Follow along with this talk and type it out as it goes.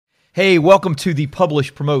Hey, welcome to the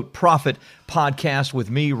Publish, Promote, Profit podcast with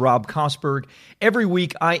me, Rob Kosberg. Every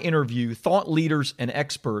week, I interview thought leaders and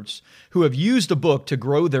experts who have used a book to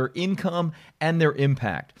grow their income and their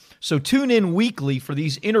impact. So tune in weekly for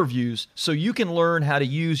these interviews so you can learn how to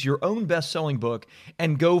use your own best-selling book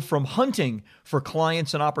and go from hunting for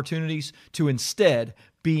clients and opportunities to instead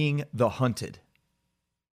being the hunted.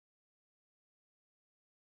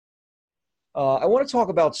 I want to talk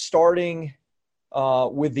about starting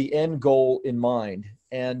with the end goal in mind.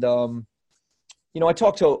 And, I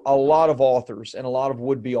talk to a lot of authors and a lot of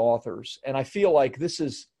would-be authors, and I feel like this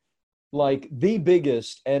is like the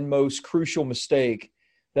biggest and most crucial mistake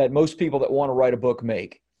that most people that want to write a book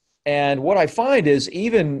make. And what I find is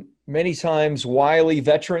even many times wily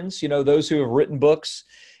veterans, those who have written books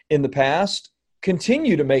in the past,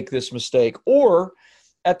 continue to make this mistake, or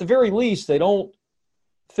at the very least, they don't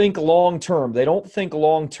think long-term. They don't think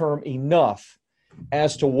long-term enough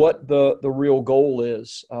as to what the real goal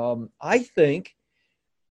is. I think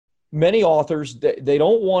many authors, they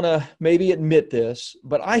don't want to maybe admit this,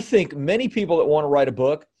 but I think many people that want to write a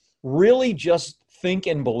book really just think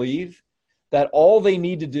and believe that all they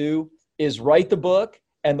need to do is write the book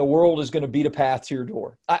and the world is going to beat a path to your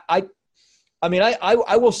door. I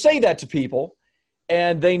will say that to people,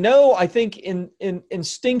 and they know, I think,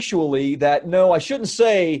 instinctually that, no, I shouldn't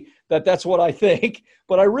say that that's what I think,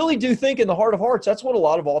 but I really do think in the heart of hearts, that's what a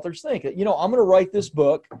lot of authors think. I'm going to write this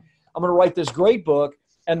book. I'm going to write this great book,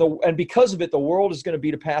 and because of it, the world is going to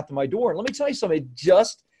beat a path to my door. And let me tell you something, it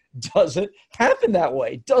just doesn't happen that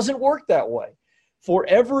way. It doesn't work that way. For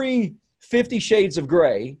every 50 Shades of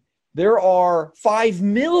Grey, there are 5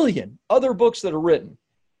 million other books that are written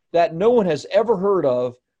that no one has ever heard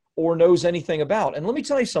of or knows anything about. And let me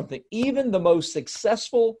tell you something, even the most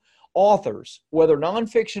successful authors, whether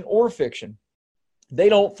nonfiction or fiction, they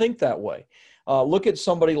don't think that way. Look at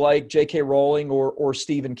somebody like J.K. Rowling or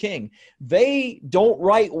Stephen King. They don't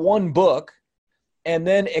write one book and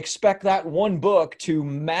then expect that one book to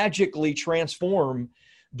magically transform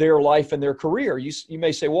their life and their career. You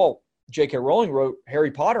may say, well, J.K. Rowling wrote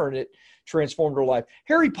Harry Potter and it transformed her life.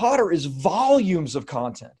 Harry Potter is volumes of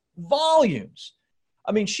content, volumes.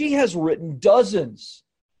 I mean, she has written dozens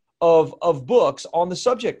of books on the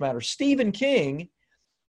subject matter. Stephen King,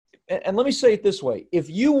 and let me say it this way, if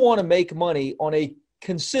you want to make money on a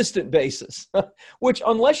consistent basis, which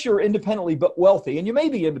unless you're independently wealthy, and you may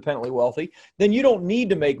be independently wealthy, then you don't need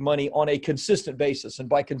to make money on a consistent basis. And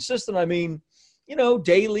by consistent, I mean,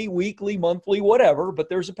 daily, weekly, monthly, whatever, but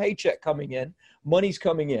there's a paycheck coming in, money's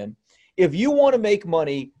coming in. If you want to make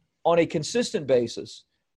money on a consistent basis,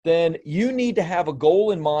 then you need to have a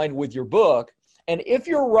goal in mind with your book. And if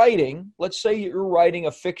you're writing, let's say you're writing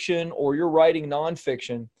a fiction or you're writing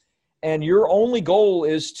nonfiction, and your only goal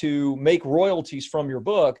is to make royalties from your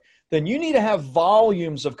book, then you need to have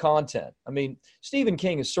volumes of content. I mean, Stephen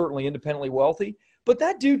King is certainly independently wealthy, but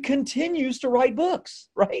that dude continues to write books,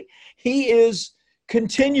 right? He is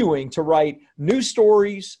continuing to write new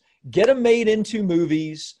stories, get them made into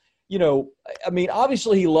movies.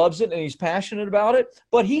 Obviously he loves it and he's passionate about it,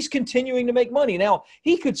 but he's continuing to make money. Now,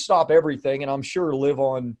 he could stop everything and I'm sure live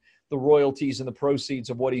on the royalties and the proceeds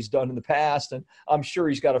of what he's done in the past, and I'm sure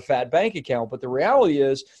he's got a fat bank account. But the reality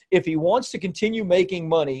is, if he wants to continue making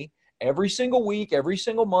money every single week, every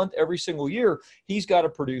single month, every single year, he's got to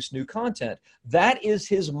produce new content. That is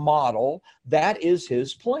his model. That is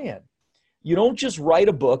his plan. You don't just write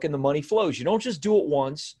a book and the money flows. You don't just do it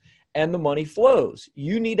once and the money flows.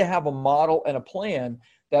 You need to have a model and a plan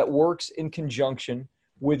that works in conjunction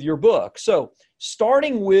with your book. So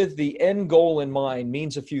starting with the end goal in mind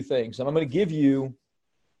means a few things. And I'm going to give you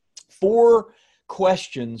 4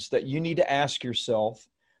 questions that you need to ask yourself,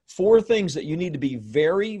 4 things that you need to be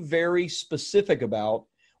very, very specific about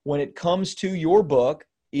when it comes to your book,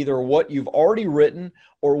 either what you've already written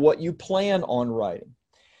or what you plan on writing.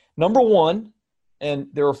 Number 1, and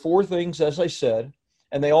there are 4 things, as I said,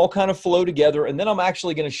 and they all kind of flow together. And then I'm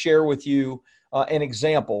actually going to share with you an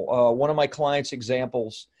example, one of my clients'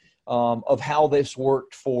 examples of how this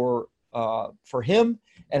worked for him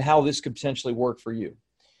and how this could potentially work for you.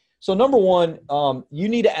 So number 1, you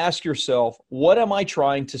need to ask yourself, what am I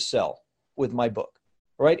trying to sell with my book?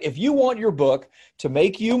 Right? If you want your book to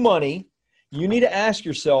make you money, you need to ask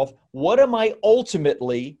yourself, what am I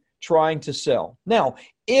ultimately trying to sell? Now,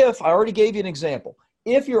 if I already gave you an example,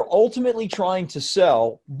 if you're ultimately trying to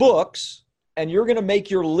sell books and you're going to make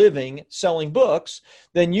your living selling books,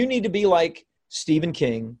 then you need to be like Stephen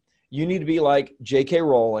King. You need to be like J.K.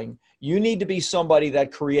 Rowling. You need to be somebody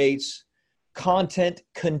that creates content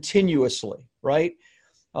continuously, right?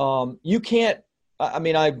 You can't,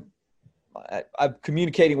 I'm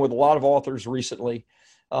communicating with a lot of authors recently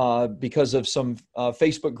because of some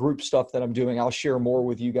Facebook group stuff that I'm doing. I'll share more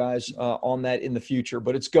with you guys on that in the future,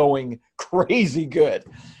 but it's going crazy good.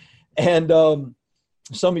 And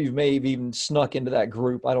some of you may have even snuck into that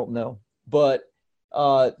group. I don't know. But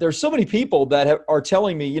there's so many people that are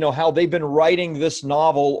telling me, how they've been writing this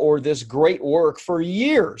novel or this great work for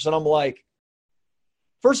years. And I'm like,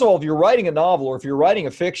 first of all, if you're writing a novel or if you're writing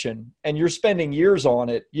a fiction and you're spending years on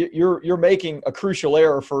it, you're making a crucial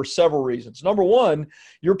error for several reasons. Number one,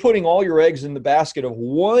 you're putting all your eggs in the basket of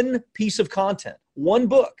one piece of content, one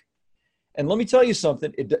book. And let me tell you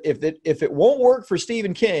something, if it won't work for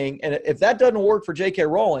Stephen King, and if that doesn't work for J.K.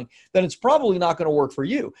 Rowling, then it's probably not going to work for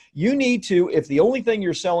you. You need to, if the only thing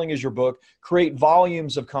you're selling is your book, create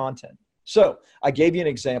volumes of content. So I gave you an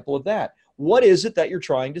example of that. What is it that you're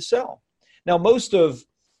trying to sell? Now, most of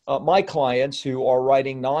my clients who are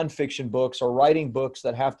writing nonfiction books are writing books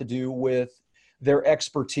that have to do with their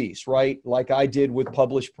expertise, right? Like I did with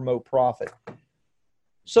Publish, Promote, Profit.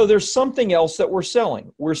 So there's something else that we're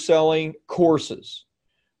selling. We're selling courses.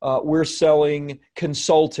 We're selling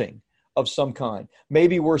consulting of some kind.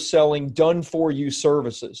 Maybe we're selling done-for-you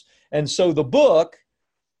services. And so the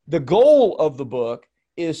goal of the book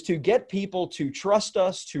is to get people to trust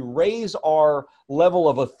us, to raise our level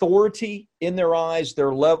of authority in their eyes,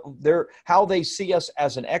 how they see us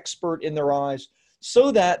as an expert in their eyes,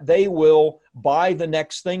 so that they will buy the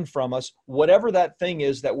next thing from us, whatever that thing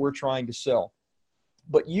is that we're trying to sell.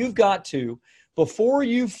 But you've got to, before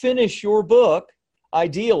you finish your book,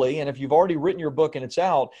 ideally, and if you've already written your book and it's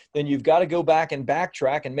out, then you've got to go back and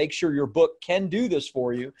backtrack and make sure your book can do this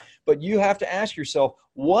for you. But you have to ask yourself,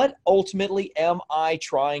 what ultimately am I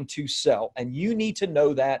trying to sell? And you need to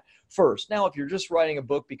know that first. Now, if you're just writing a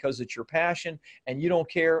book because it's your passion and you don't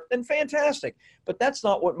care, then fantastic. But that's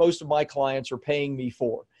not what most of my clients are paying me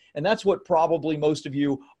for. And that's what probably most of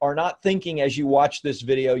you are not thinking as you watch this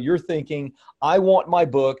video. You're thinking, I want my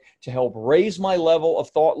book to help raise my level of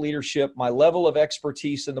thought leadership, my level of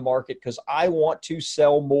expertise in the market, because I want to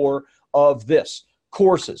sell more of this.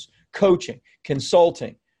 Courses, coaching,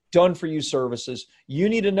 consulting, done-for-you services. You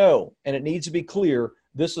need to know, and it needs to be clear,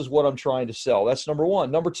 this is what I'm trying to sell. That's number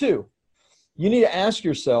one. Number two, you need to ask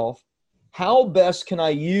yourself, how best can I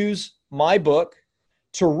use my book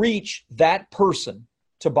to reach that person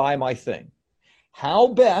to buy my thing? How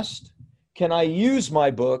best can I use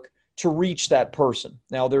my book to reach that person?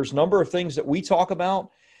 Now, there's a number of things that we talk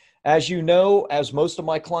about. As you know, as most of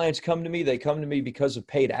my clients come to me, they come to me because of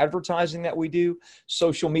paid advertising that we do.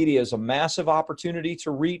 Social media is a massive opportunity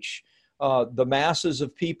to reach the masses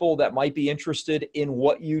of people that might be interested in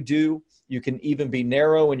what you do. You can even be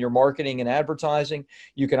narrow in your marketing and advertising.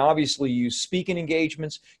 You can obviously use speaking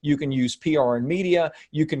engagements. You can use PR and media.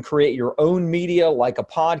 You can create your own media like a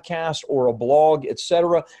podcast or a blog,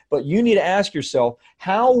 etc. But you need to ask yourself,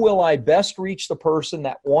 how will I best reach the person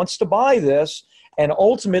that wants to buy this and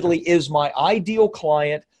ultimately is my ideal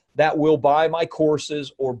client that will buy my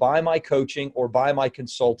courses or buy my coaching or buy my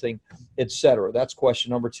consulting, etc.? That's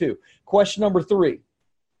question number two. Question number three,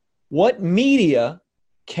 what media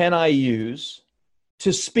can I use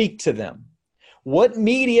to speak to them? What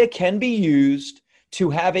media can be used to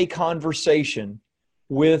have a conversation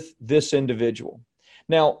with this individual?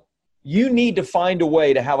 Now, you need to find a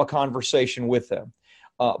way to have a conversation with them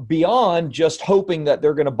beyond just hoping that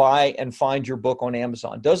they're going to buy and find your book on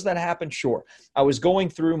Amazon. Does that happen? Sure. I was going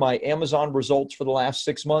through my Amazon results for the last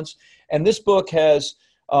 6 months, and this book has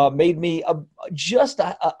made me just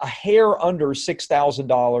a hair under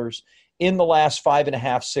 $6,000 in the last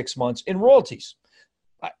 5.5, 6 months in royalties.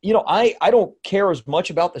 I don't care as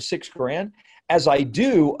much about the $6,000 as I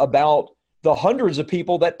do about the hundreds of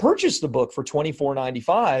people that purchased the book for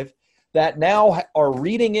 $24.95 that now are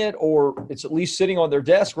reading it, or it's at least sitting on their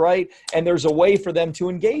desk, right? And there's a way for them to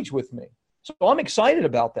engage with me. So I'm excited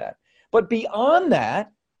about that. But beyond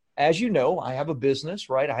that, as you know, I have a business,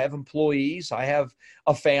 right? I have employees. I have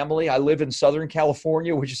a family. I live in Southern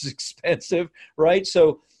California, which is expensive, right?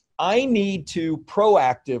 So I need to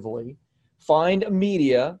proactively find a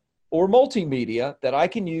media or multimedia that I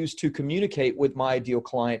can use to communicate with my ideal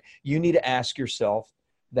client. You need to ask yourself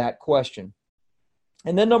that question.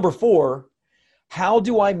 And then number four, how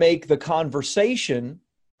do I make the conversation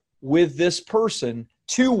with this person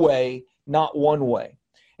two-way, not one-way?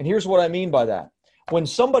 And here's what I mean by that. When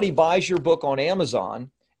somebody buys your book on Amazon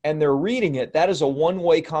and they're reading it, that is a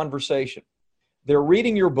one-way conversation. They're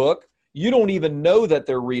reading your book. You don't even know that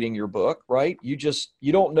they're reading your book, right? You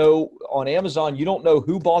don't know on Amazon, you don't know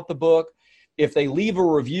who bought the book. If they leave a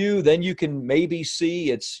review, then you can maybe see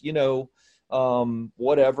it's,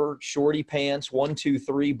 whatever, Shorty Pants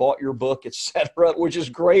 123 bought your book, etc., which is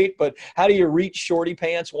great. But how do you reach Shorty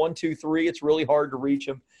Pants 123? It's really hard to reach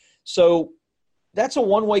them. So that's a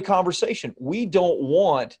one-way conversation. We don't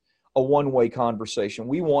want a one-way conversation.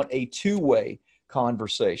 We want a two-way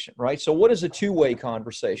conversation, right? So what is a two-way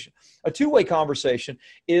conversation? A two-way conversation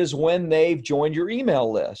is when they've joined your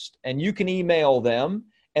email list, and you can email them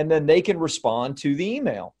and then they can respond to the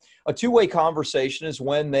email. A two-way conversation is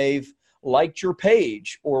when they've liked your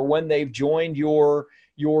page, or when they've joined your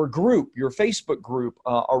group, your Facebook group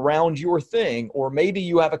around your thing, or maybe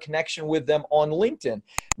you have a connection with them on LinkedIn.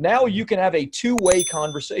 Now you can have a two-way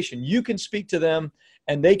conversation. You can speak to them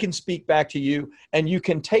and they can speak back to you, and you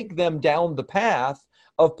can take them down the path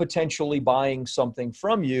of potentially buying something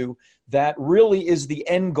from you that really is the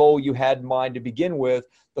end goal you had in mind to begin with: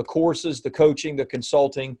 the courses, the coaching, the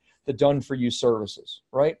consulting, the done-for-you services,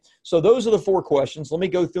 right? So those are the 4 questions. Let me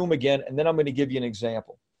go through them again, and then I'm going to give you an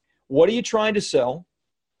example. What are you trying to sell?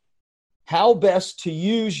 How best to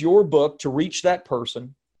use your book to reach that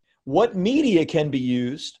person? What media can be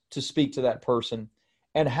used to speak to that person?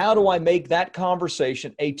 And how do I make that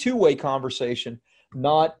conversation a two-way conversation,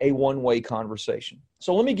 not a one-way conversation?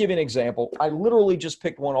 So let me give you an example. I literally just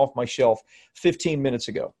picked one off my shelf 15 minutes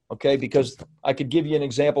ago, okay? Because I could give you an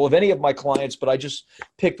example of any of my clients, but I just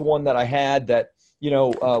picked one that I had that,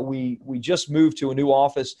 we just moved to a new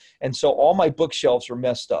office, and so all my bookshelves are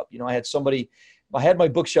messed up. I had my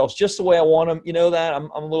bookshelves just the way I want them. You know that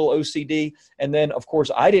I'm a little OCD. And then, of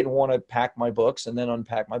course, I didn't want to pack my books and then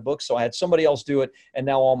unpack my books. So I had somebody else do it, and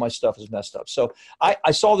now all my stuff is messed up. So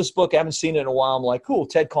I saw this book. I haven't seen it in a while. I'm like, cool,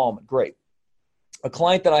 Ted Kallman, great. A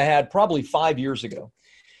client that I had probably 5 years ago.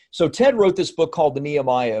 So Ted wrote this book called The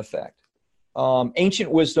Nehemiah Effect,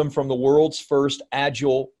 Ancient Wisdom from the World's First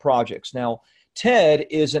Agile Projects. Now, Ted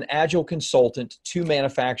is an agile consultant to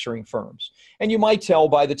manufacturing firms. And you might tell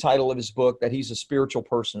by the title of his book that he's a spiritual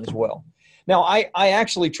person as well. Now, I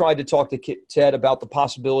actually tried to talk to Ted about the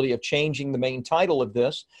possibility of changing the main title of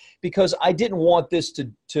this, because I didn't want this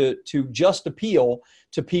to just appeal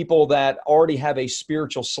to people that already have a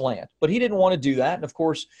spiritual slant. But he didn't want to do that. And of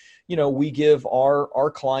course, we give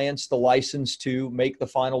our clients the license to make the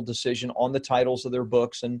final decision on the titles of their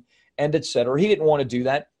books and et cetera. He didn't want to do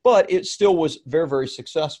that, but it still was very, very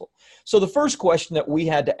successful. So the first question that we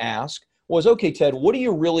had to ask was, okay, Ted, what are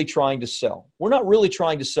you really trying to sell? We're not really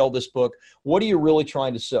trying to sell this book. What are you really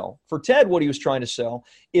trying to sell? For Ted, what he was trying to sell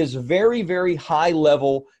is very, very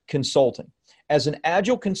high-level consulting. As an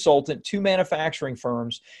agile consultant to manufacturing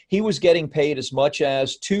firms, he was getting paid as much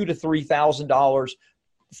as $2,000 to $3,000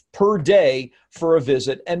 per day for a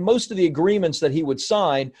visit. And most of the agreements that he would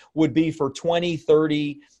sign would be for 20,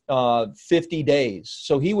 30, 50 days.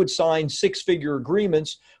 So he would sign 6-figure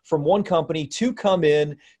agreements from one company to come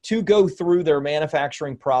in, to go through their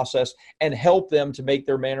manufacturing process and help them to make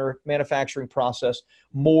their manufacturing process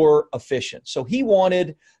more efficient. So he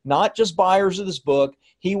wanted not just buyers of this book,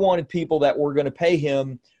 he wanted people that were going to pay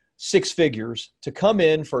him 6 figures to come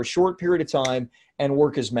in for a short period of time and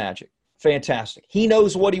work his magic. Fantastic. He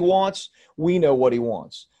knows what he wants. We know what he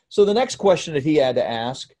wants. So the next question that he had to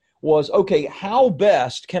ask was, okay, how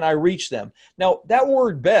best can I reach them? Now, that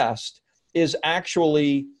word best is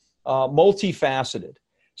actually multifaceted.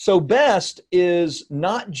 So best is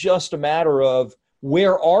not just a matter of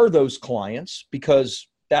where are those clients, because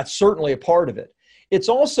that's certainly a part of it. It's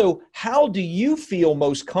also, how do you feel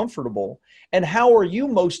most comfortable and how are you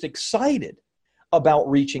most excited about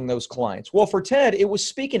reaching those clients? Well, for Ted, it was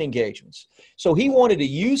speaking engagements. So he wanted to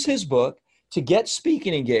use his book to get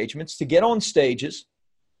speaking engagements, to get on stages,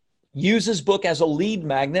 use his book as a lead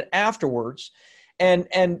magnet afterwards,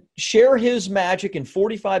 and share his magic in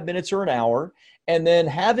 45 minutes or an hour, and then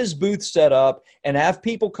have his booth set up and have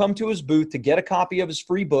people come to his booth to get a copy of his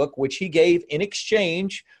free book, which he gave in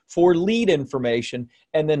exchange for lead information,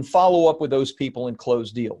 and then follow up with those people and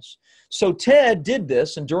close deals. So Ted did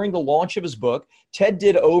this, and during the launch of his book, Ted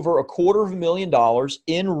did over $250,000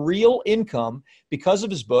 in real income because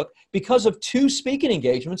of his book, because of 2 speaking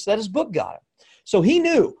engagements that his book got him. So he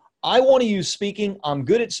knew, I want to use speaking. I'm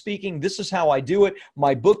good at speaking. This is how I do it.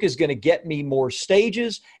 My book is going to get me more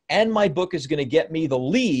stages, and my book is going to get me the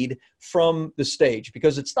lead from the stage,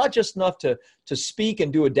 because it's not just enough to speak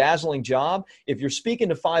and do a dazzling job. If you're speaking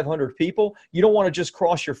to 500 people, you don't want to just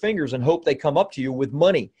cross your fingers and hope they come up to you with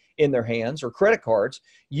money in their hands or credit cards.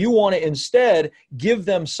 You want to instead give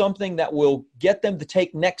them something that will get them to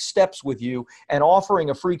take next steps with you, and offering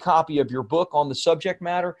a free copy of your book on the subject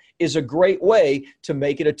matter is a great way to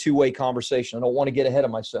make it a two-way conversation. I don't want to get ahead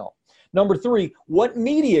of myself. Number 3, what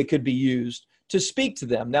media could be used to speak to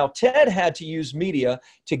them. Now, Ted had to use media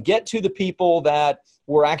to get to the people that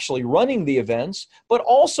were actually running the events, but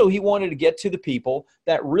also he wanted to get to the people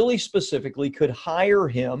that really specifically could hire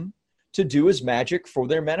him to do his magic for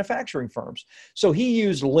their manufacturing firms. So he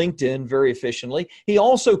used LinkedIn very efficiently. He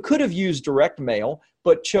also could have used direct mail,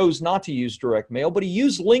 but chose not to use direct mail. But he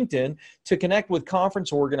used LinkedIn to connect with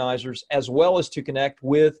conference organizers as well as to connect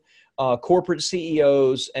with corporate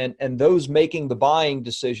CEOs and those making the buying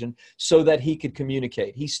decision so that he could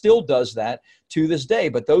communicate. He still does that to this day,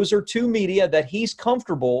 but those are two media that he's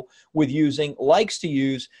comfortable with using, likes to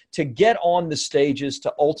use to get on the stages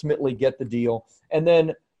to ultimately get the deal. And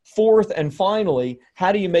then fourth and finally,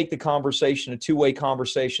 how do you make the conversation a two-way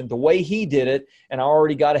conversation the way he did it? And I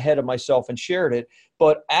already got ahead of myself and shared it.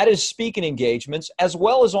 But at his speaking engagements, as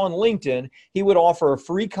well as on LinkedIn, he would offer a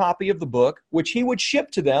free copy of the book, which he would ship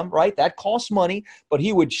to them, right? That costs money, but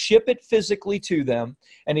he would ship it physically to them.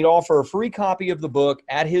 And he'd offer a free copy of the book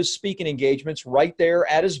at his speaking engagements right there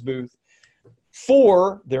at his booth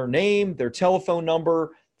for their name, their telephone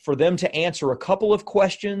number, for them to answer a couple of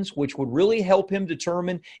questions, which would really help him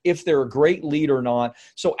determine if they're a great lead or not.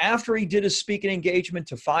 So after he did his speaking engagement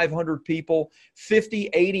to 500 people, 50,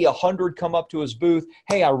 80, 100 come up to his booth.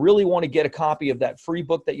 Hey, I really want to get a copy of that free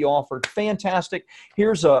book that you offered. Fantastic.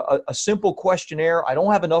 Here's a simple questionnaire. I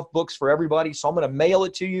don't have enough books for everybody, so I'm going to mail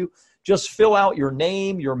it to you. Just fill out your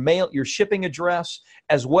name, your mail, your shipping address,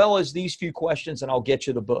 as well as these few questions, and I'll get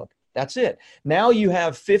you the book. That's it. Now you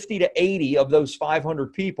have 50 to 80 of those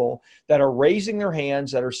 500 people that are raising their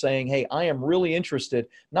hands that are saying, hey, I am really interested,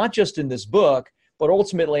 not just in this book, but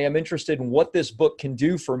ultimately I'm interested in what this book can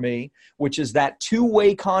do for me, which is that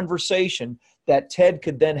two-way conversation that Ted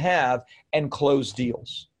could then have and close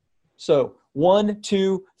deals. So 1,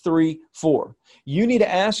 2, 3, 4. You need to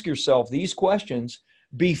ask yourself these questions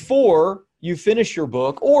before you finish your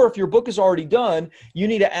book, or if your book is already done, you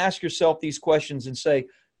need to ask yourself these questions and say,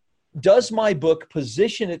 does my book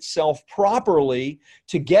position itself properly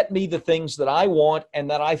to get me the things that I want and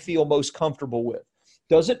that I feel most comfortable with?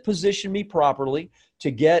 Does it position me properly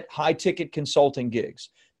to get high-ticket consulting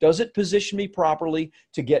gigs? Does it position me properly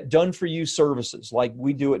to get done-for-you services like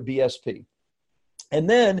we do at BSP? And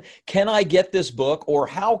then, can I get this book, or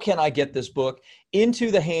how can I get this book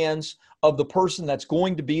into the hands of the person that's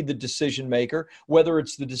going to be the decision maker, whether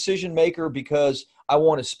it's the decision maker because I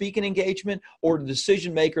want to speak an engagement, or the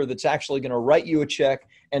decision maker that's actually going to write you a check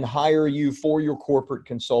and hire you for your corporate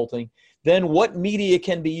consulting. Then what media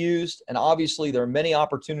can be used? And obviously there are many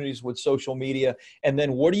opportunities with social media. And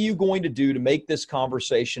then what are you going to do to make this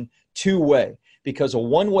conversation two-way? Because a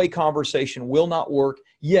one-way conversation will not work.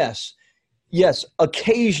 Yes,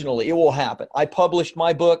 occasionally it will happen. I published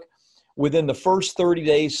my book. Within the first 30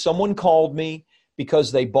 days, someone called me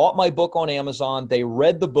because they bought my book on Amazon. They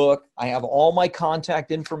read the book. I have all my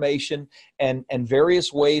contact information and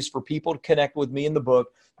various ways for people to connect with me in the book.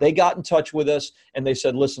 They got in touch with us and they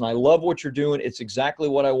said, listen, I love what you're doing. It's exactly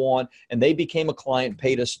what I want. And they became a client,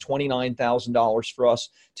 paid us $29,000 for us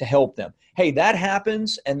to help them. Hey, that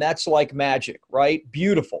happens, and that's like magic, right?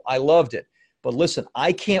 Beautiful. I loved it. But listen,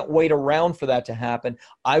 I can't wait around for that to happen.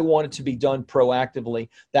 I want it to be done proactively.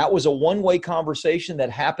 That was a one-way conversation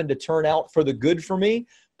that happened to turn out for the good for me,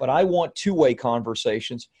 but I want two-way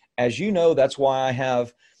conversations. As you know, that's why I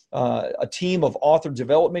have a team of author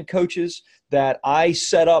development coaches that I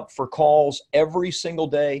set up for calls every single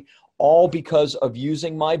day, all because of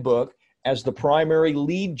using my book as the primary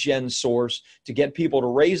lead gen source to get people to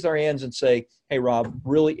raise their hands and say, hey, Rob,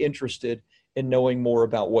 really interested in knowing more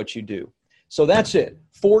about what you do. So that's it.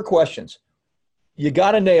 4 questions. You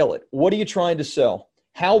got to nail it. What are you trying to sell?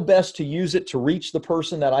 How best to use it to reach the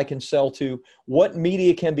person that I can sell to? What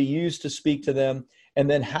media can be used to speak to them? And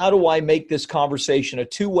then how do I make this conversation a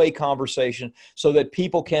two-way conversation so that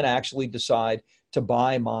people can actually decide to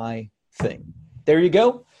buy my thing? There you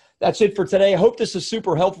go. That's it for today. I hope this is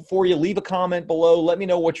super helpful for you. Leave a comment below. Let me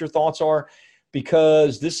know what your thoughts are,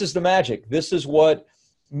 because this is the magic. This is what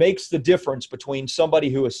makes the difference between somebody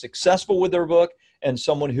who is successful with their book and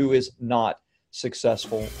someone who is not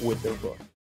successful with their book.